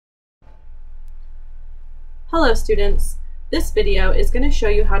Hello students, this video is going to show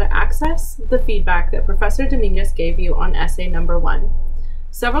you how to access the feedback that Professor Dominguez gave you on essay number 1.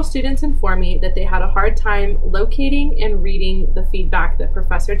 Several students informed me that they had a hard time locating and reading the feedback that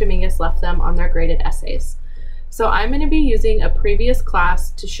Professor Dominguez left them on their graded essays. So I'm going to be using a previous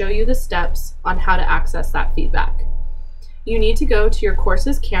class to show you the steps on how to access that feedback. You need to go to your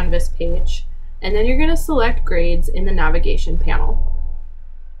course's Canvas page, and then you're going to select grades in the navigation panel.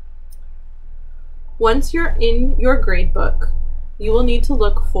 Once you're in your gradebook, you will need to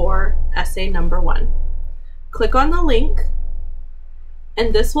look for essay number 1. Click on the link,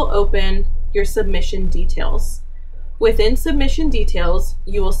 and this will open your submission details. Within submission details,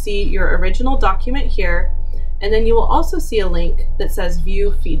 you will see your original document here, and then you will also see a link that says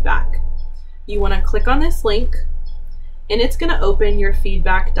View Feedback. You want to click on this link, and it's going to open your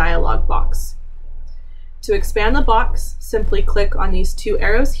feedback dialog box. To expand the box, simply click on these 2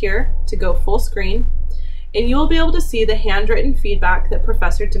 arrows here to go full screen, and you will be able to see the handwritten feedback that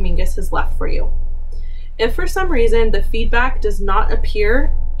Professor Dominguez has left for you. If for some reason the feedback does not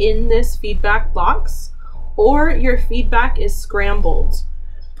appear in this feedback box, or your feedback is scrambled,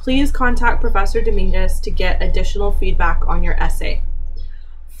 please contact Professor Dominguez to get additional feedback on your essay.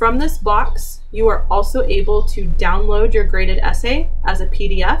 From this box, you are also able to download your graded essay as a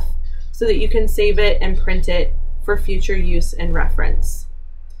PDF so that you can save it and print it for future use and reference.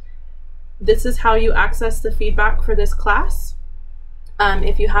 This is how you access the feedback for this class.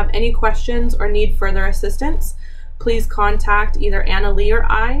 If you have any questions or need further assistance, please contact either Anna Lee or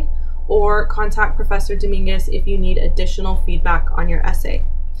I, or contact Professor Dominguez if you need additional feedback on your essay.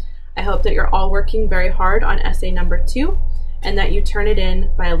 I hope that you're all working very hard on essay number 2 and that you turn it in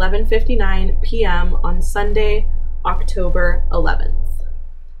by 11:59 p.m. on Sunday, October 11th.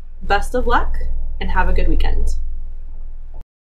 Best of luck and have a good weekend.